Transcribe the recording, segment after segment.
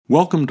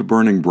Welcome to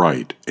Burning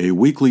Bright, a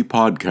weekly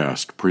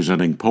podcast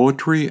presenting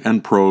poetry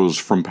and prose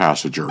from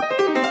Passager.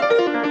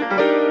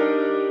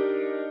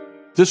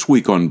 This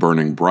week on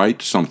Burning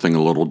Bright, something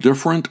a little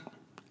different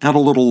and a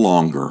little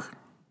longer.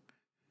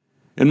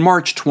 In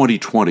March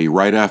 2020,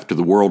 right after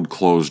the world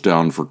closed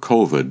down for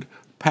COVID,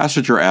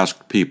 Passager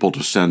asked people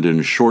to send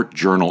in short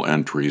journal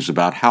entries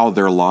about how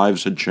their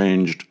lives had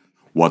changed,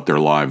 what their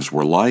lives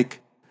were like,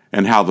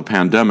 and how the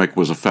pandemic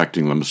was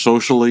affecting them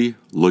socially,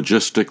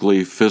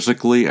 logistically,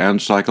 physically, and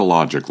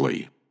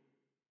psychologically.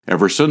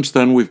 Ever since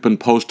then, we've been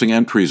posting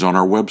entries on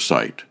our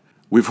website.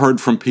 We've heard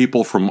from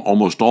people from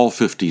almost all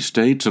 50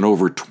 states and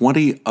over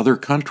 20 other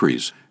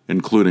countries,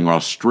 including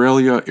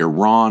Australia,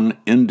 Iran,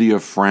 India,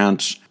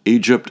 France,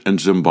 Egypt, and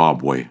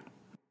Zimbabwe.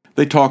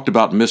 They talked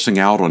about missing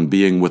out on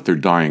being with their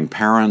dying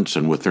parents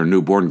and with their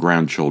newborn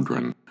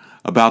grandchildren,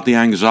 about the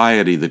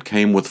anxiety that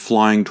came with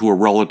flying to a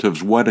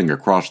relative's wedding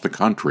across the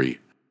country,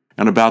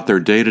 and about their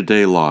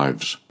day-to-day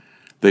lives.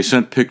 They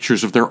sent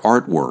pictures of their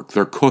artwork,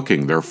 their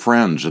cooking, their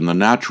friends, and the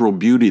natural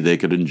beauty they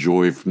could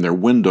enjoy from their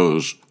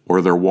windows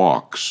or their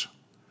walks.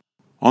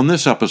 On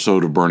this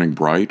episode of Burning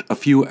Bright, a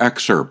few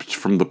excerpts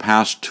from the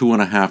past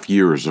 2.5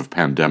 years of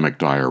pandemic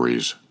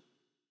diaries.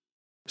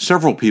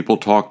 Several people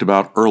talked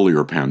about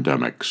earlier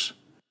pandemics.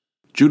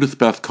 Judith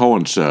Beth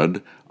Cohen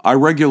said, "I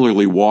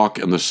regularly walk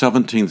in the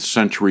 17th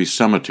century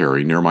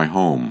cemetery near my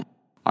home.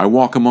 I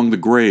walk among the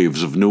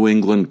graves of New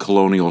England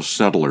colonial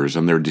settlers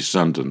and their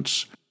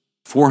descendants,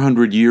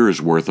 400 years'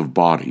 worth of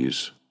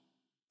bodies.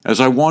 As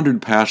I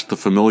wandered past the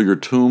familiar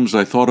tombs,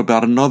 I thought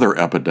about another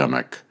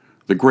epidemic,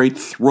 the great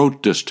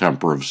throat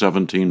distemper of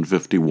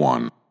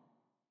 1751.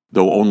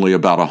 Though only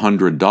about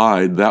 100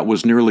 died, that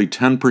was nearly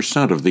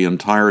 10% of the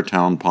entire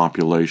town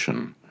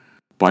population.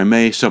 By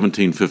May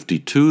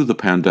 1752, the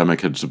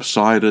pandemic had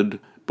subsided,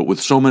 but with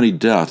so many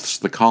deaths,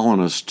 the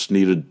colonists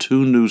needed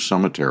 2 new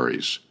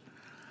cemeteries.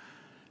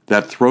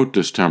 That throat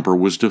distemper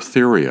was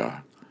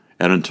diphtheria,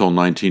 and until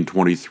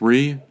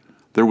 1923,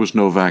 there was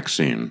no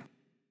vaccine."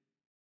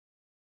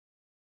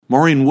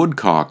 Maureen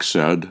Woodcock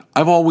said,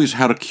 "I've always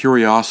had a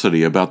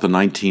curiosity about the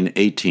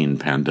 1918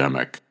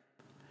 pandemic.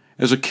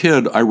 As a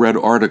kid, I read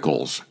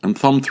articles and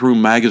thumbed through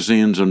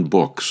magazines and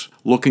books,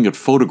 looking at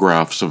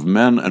photographs of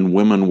men and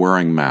women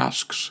wearing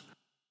masks.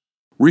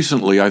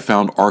 Recently, I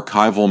found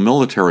archival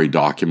military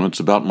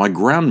documents about my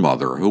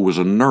grandmother, who was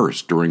a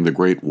nurse during the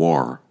Great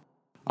War.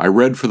 I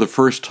read for the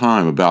first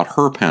time about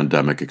her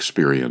pandemic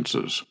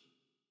experiences.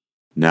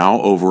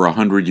 Now, over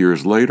 100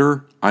 years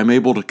later, I'm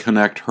able to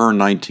connect her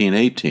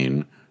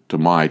 1918 to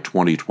my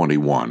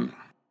 2021.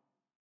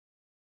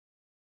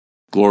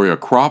 Gloria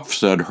Kropf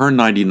said her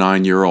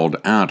 99-year-old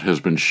aunt has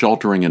been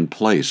sheltering in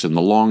place in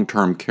the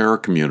long-term care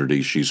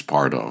community she's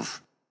part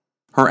of.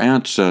 Her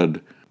aunt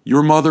said,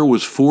 "Your mother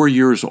was 4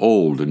 years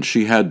old and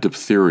she had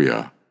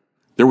diphtheria.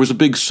 There was a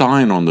big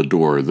sign on the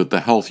door that the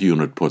health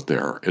unit put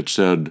there. It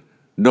said,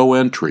 'No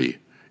entry.'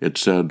 It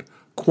said,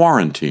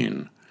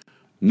 'Quarantine.'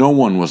 No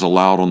one was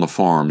allowed on the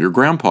farm. Your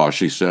grandpa,"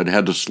 she said,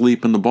 "had to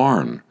sleep in the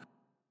barn.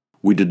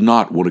 We did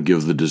not want to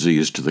give the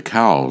disease to the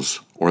cows,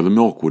 or the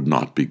milk would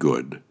not be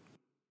good."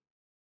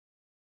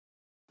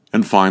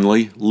 And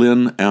finally,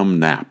 Lynn M.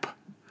 Knapp.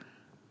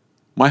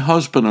 "My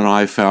husband and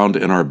I found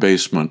in our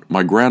basement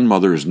my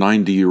grandmother's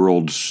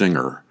 90-year-old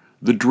Singer,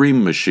 the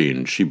Dream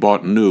Machine she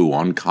bought new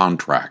on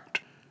contract,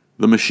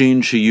 the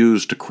machine she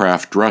used to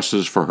craft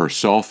dresses for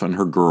herself and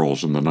her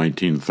girls in the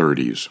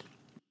 1930s.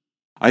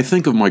 I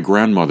think of my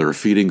grandmother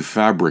feeding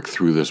fabric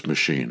through this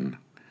machine.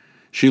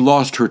 She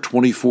lost her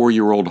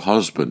 24-year-old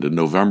husband in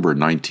November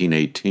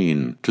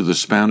 1918 to the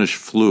Spanish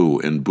flu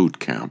in boot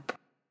camp.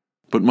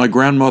 But my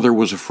grandmother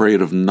was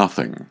afraid of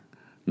nothing,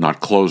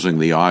 not closing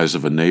the eyes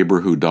of a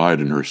neighbor who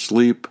died in her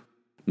sleep,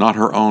 not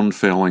her own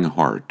failing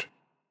heart.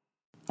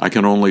 I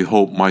can only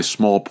hope my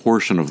small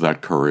portion of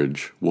that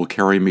courage will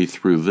carry me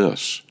through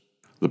this,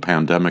 the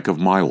pandemic of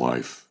my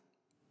life."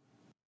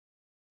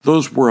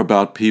 Those were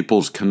about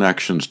people's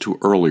connections to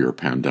earlier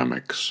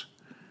pandemics.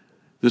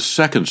 This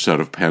second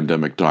set of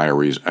Pandemic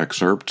Diaries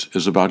excerpts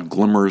is about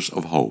glimmers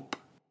of hope.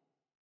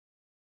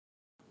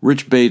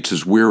 Rich Bates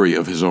is weary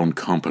of his own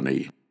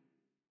company.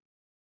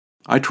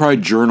 "I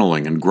tried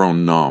journaling and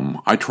grown numb.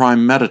 I try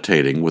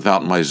meditating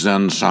without my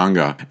Zen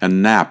Sangha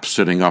and nap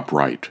sitting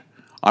upright.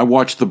 I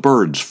watch the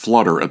birds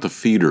flutter at the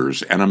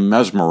feeders and am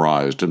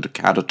mesmerized into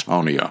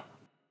catatonia.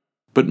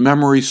 But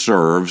memory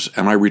serves,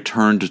 and I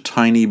return to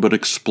tiny but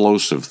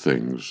explosive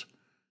things.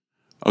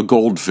 A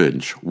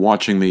goldfinch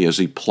watching me as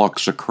he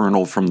plucks a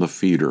kernel from the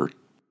feeder,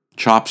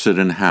 chops it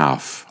in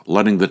half,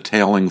 letting the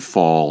tailing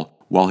fall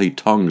while he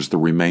tongues the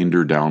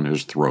remainder down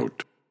his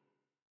throat.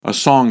 A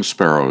song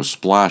sparrow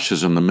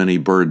splashes in the mini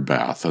bird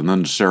bath and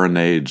then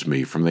serenades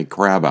me from the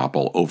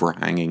crabapple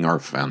overhanging our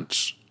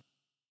fence.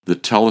 The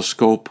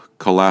telescope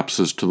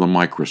collapses to the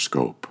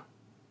microscope,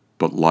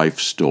 but life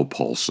still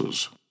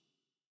pulses."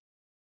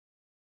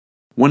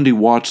 Wendy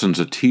Watson's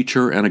a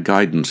teacher and a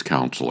guidance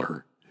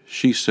counselor.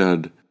 She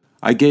said,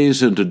 "I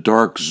gaze into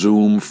dark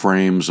Zoom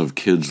frames of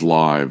kids'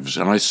 lives,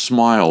 and I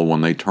smile when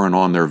they turn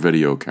on their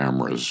video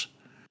cameras.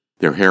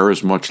 Their hair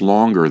is much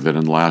longer than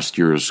in last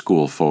year's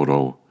school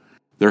photo,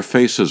 their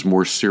faces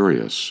more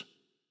serious.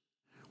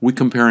 We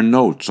compare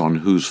notes on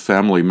whose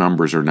family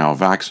members are now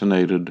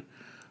vaccinated,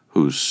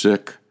 who's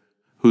sick,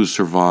 who's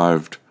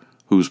survived,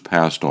 who's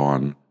passed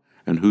on,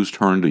 and who's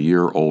turned a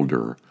year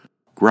older,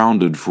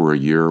 grounded for a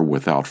year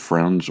without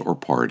friends or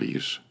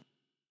parties.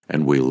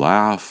 And we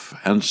laugh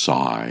and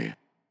sigh.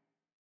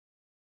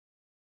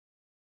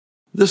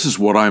 "This is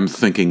what I'm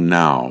thinking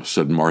now,"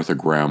 said Martha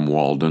Graham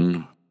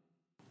Walden.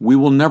 "We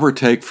will never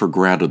take for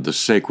granted the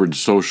sacred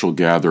social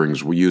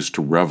gatherings we used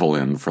to revel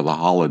in for the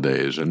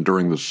holidays and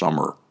during the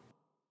summer.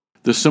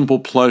 The simple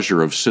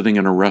pleasure of sitting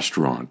in a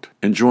restaurant,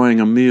 enjoying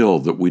a meal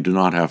that we do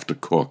not have to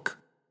cook,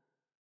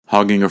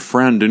 hugging a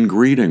friend in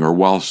greeting or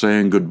while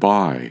saying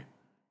goodbye,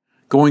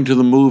 going to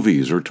the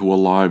movies or to a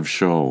live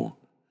show.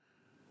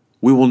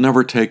 We will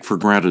never take for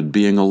granted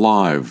being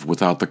alive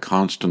without the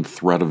constant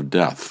threat of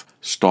death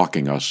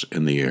stalking us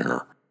in the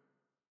air."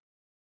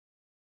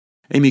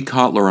 Amy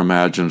Kotler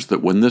imagines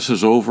that when this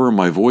is over,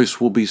 my voice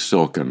will be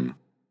silken.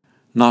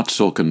 Not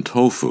silken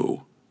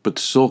tofu, but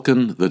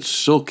silken that's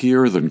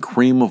silkier than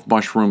cream of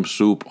mushroom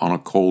soup on a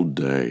cold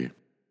day.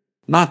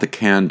 Not the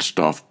canned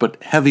stuff,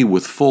 but heavy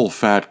with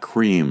full-fat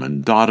cream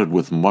and dotted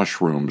with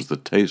mushrooms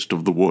that taste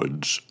of the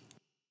woods.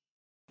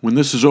 When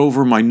this is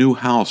over, my new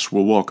house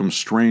will welcome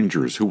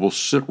strangers who will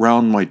sit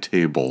round my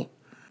table,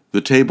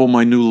 the table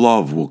my new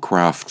love will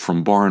craft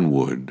from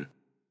barnwood,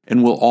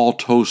 and we'll all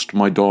toast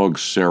my dog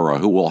Sarah,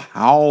 who will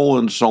howl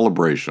in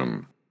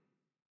celebration.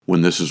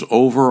 When this is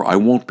over, I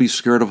won't be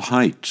scared of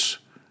heights,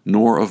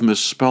 nor of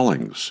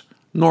misspellings,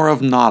 nor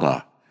of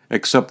nada,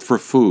 except for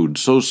food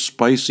so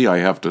spicy I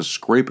have to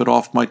scrape it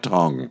off my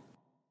tongue.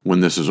 When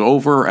this is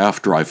over,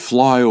 after I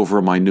fly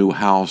over my new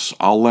house,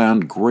 I'll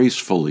land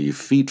gracefully,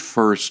 feet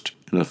first,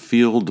 in a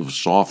field of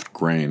soft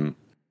grain,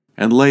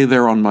 and lay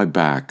there on my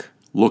back,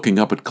 looking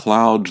up at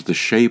clouds the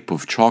shape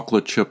of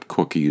chocolate chip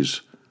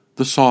cookies,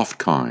 the soft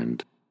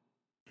kind.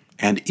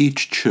 And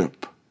each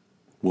chip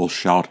will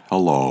shout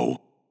hello.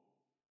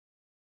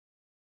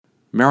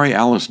 Mary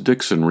Alice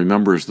Dixon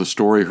remembers the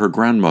story her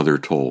grandmother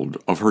told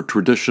of her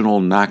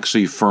traditional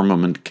Naxi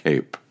firmament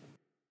cape.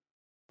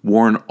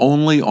 Worn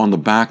only on the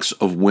backs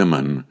of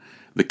women,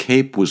 the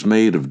cape was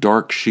made of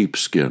dark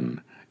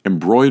sheepskin,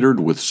 embroidered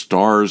with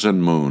stars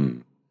and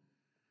moon.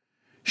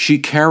 "She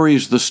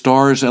carries the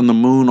stars and the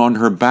moon on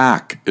her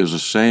back," is a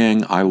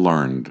saying I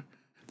learned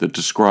that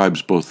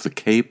describes both the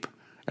cape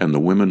and the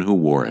women who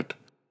wore it.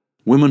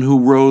 Women who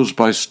rose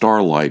by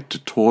starlight to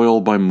toil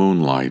by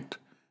moonlight.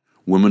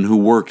 Women who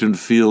worked in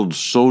fields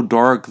so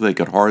dark they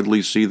could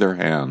hardly see their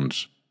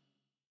hands.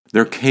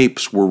 Their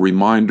capes were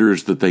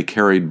reminders that they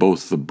carried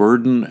both the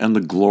burden and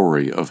the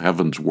glory of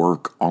heaven's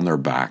work on their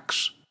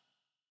backs.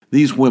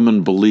 These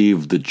women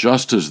believed that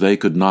just as they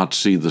could not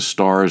see the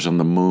stars and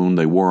the moon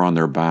they wore on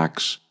their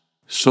backs,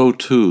 so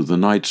too the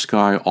night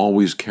sky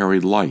always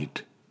carried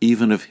light,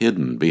 even if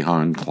hidden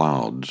behind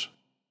clouds.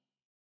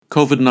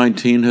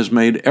 COVID-19 has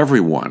made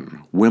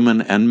everyone, women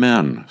and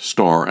men,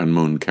 star and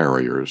moon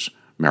carriers,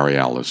 Mary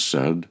Alice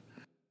said.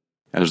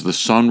 "As the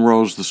sun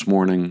rose this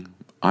morning,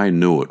 I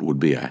knew it would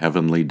be a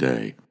heavenly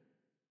day."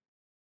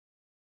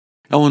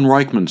 Ellen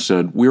Reichman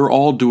said, "We are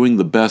all doing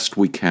the best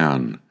we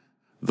can.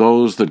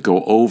 Those that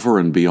go over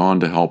and beyond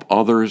to help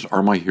others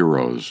are my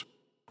heroes.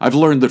 I've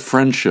learned that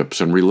friendships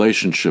and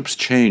relationships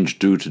change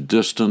due to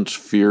distance,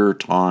 fear,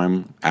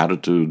 time,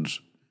 attitudes.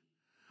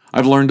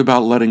 I've learned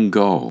about letting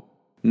go.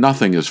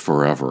 Nothing is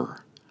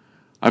forever.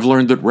 I've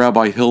learned that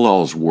Rabbi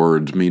Hillel's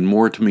words mean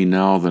more to me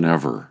now than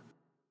ever.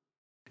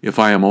 If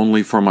I am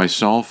only for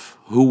myself,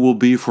 who will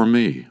be for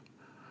me?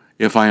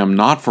 If I am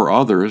not for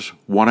others,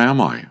 what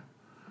am I?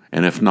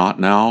 And if not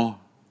now,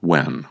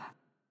 when?"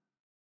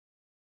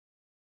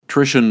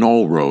 Tricia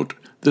Knoll wrote,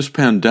 "This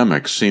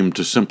pandemic seemed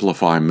to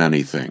simplify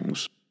many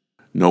things.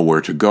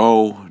 Nowhere to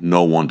go,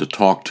 no one to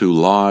talk to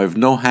live,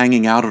 no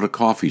hanging out at a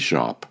coffee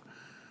shop.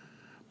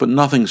 But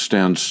nothing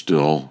stands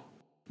still.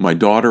 My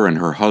daughter and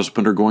her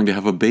husband are going to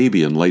have a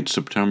baby in late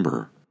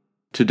September.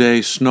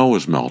 Today, snow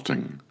is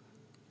melting.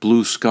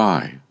 Blue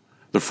sky.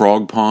 The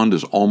frog pond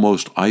is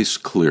almost ice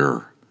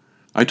clear.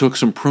 I took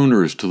some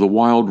pruners to the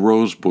wild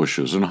rose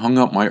bushes and hung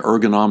up my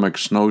ergonomic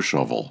snow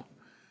shovel.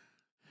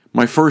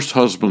 My first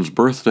husband's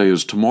birthday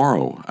is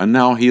tomorrow, and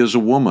now he is a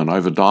woman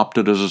I've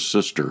adopted as a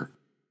sister.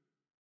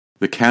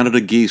 The Canada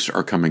geese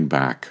are coming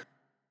back.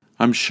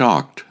 I'm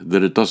shocked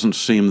that it doesn't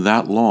seem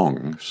that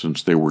long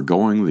since they were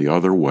going the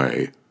other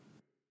way."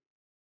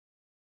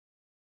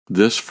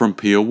 This from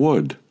Pia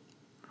Wood.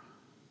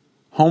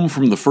 "Home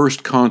from the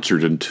first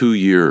concert in 2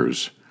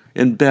 years,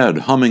 in bed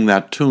humming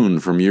that tune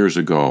from years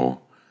ago.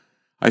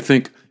 I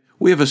think,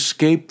 we have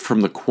escaped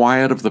from the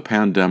quiet of the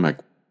pandemic.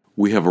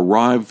 We have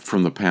arrived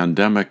from the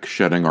pandemic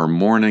shedding our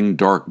morning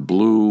dark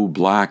blue,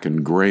 black,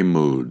 and gray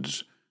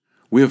moods.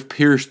 We have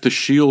pierced the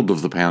shield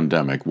of the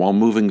pandemic while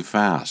moving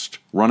fast,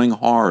 running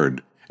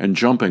hard, and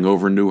jumping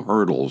over new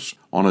hurdles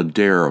on a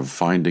dare of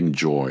finding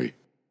joy.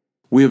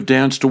 We have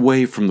danced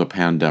away from the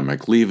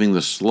pandemic, leaving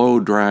the slow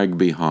drag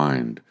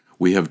behind.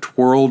 We have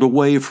twirled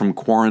away from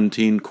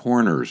quarantine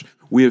corners.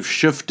 We have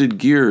shifted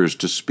gears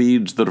to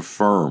speeds that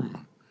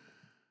affirm.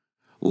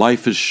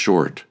 Life is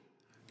short.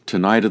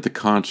 Tonight at the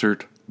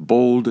concert,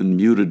 bold and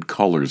muted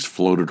colors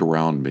floated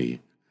around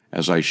me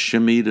as I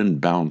shimmied and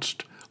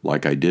bounced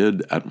like I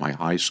did at my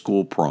high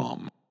school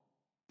prom.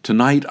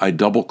 Tonight I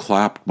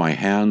double-clapped my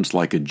hands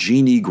like a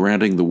genie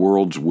granting the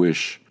world's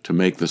wish to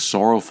make the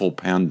sorrowful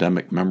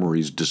pandemic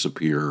memories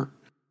disappear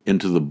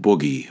into the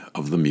boogie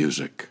of the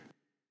music.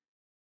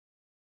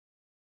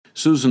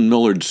 Susan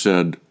Millard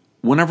said,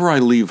 "Whenever I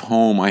leave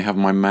home, I have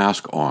my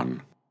mask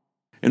on.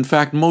 In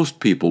fact, most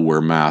people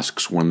wear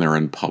masks when they're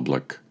in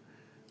public.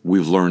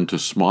 We've learned to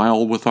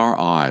smile with our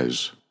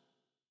eyes."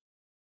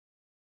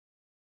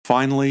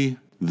 Finally,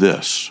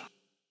 this.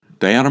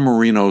 Diana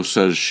Marino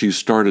says she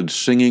started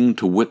singing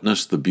to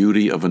witness the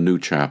beauty of a new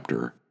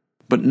chapter.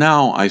 But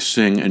now I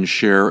sing and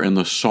share in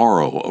the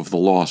sorrow of the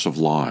loss of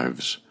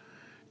lives.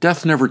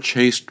 Death never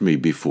chased me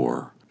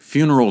before.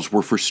 Funerals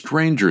were for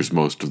strangers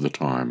most of the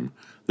time.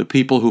 The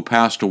people who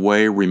passed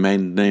away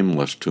remained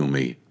nameless to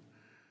me.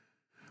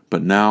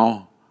 But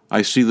now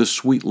I see the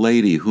sweet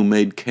lady who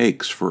made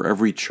cakes for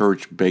every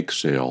church bake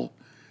sale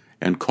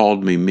and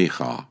called me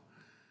Mija.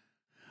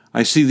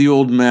 I see the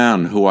old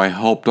man who I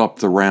helped up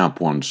the ramp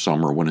one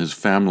summer when his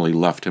family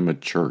left him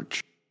at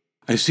church.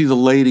 I see the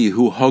lady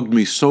who hugged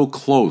me so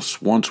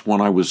close once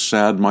when I was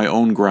sad my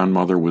own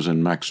grandmother was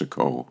in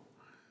Mexico.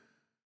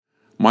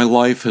 My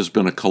life has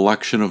been a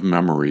collection of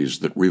memories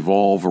that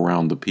revolve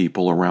around the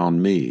people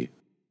around me.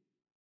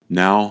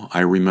 Now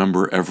I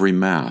remember every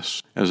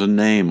Mass as a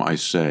name I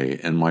say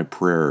in my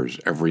prayers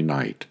every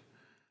night,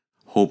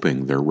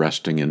 hoping they're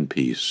resting in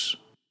peace.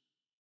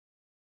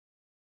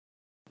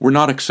 We're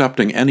not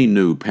accepting any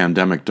new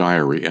pandemic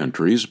diary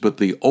entries, but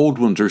the old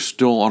ones are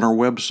still on our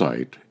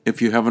website.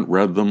 If you haven't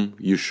read them,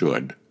 you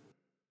should.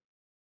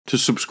 To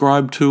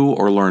subscribe to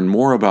or learn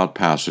more about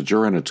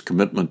Passenger and its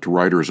commitment to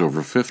writers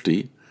over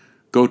 50,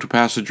 go to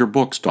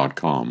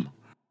PassengerBooks.com.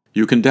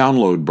 You can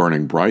download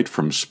Burning Bright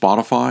from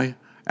Spotify,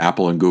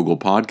 Apple and Google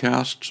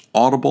Podcasts,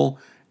 Audible,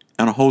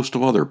 and a host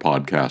of other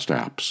podcast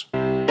apps.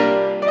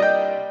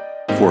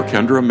 For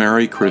Kendra,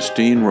 Mary,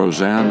 Christine,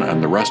 Roseanne,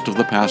 and the rest of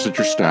the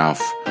Passenger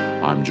staff,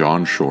 I'm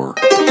John Shore.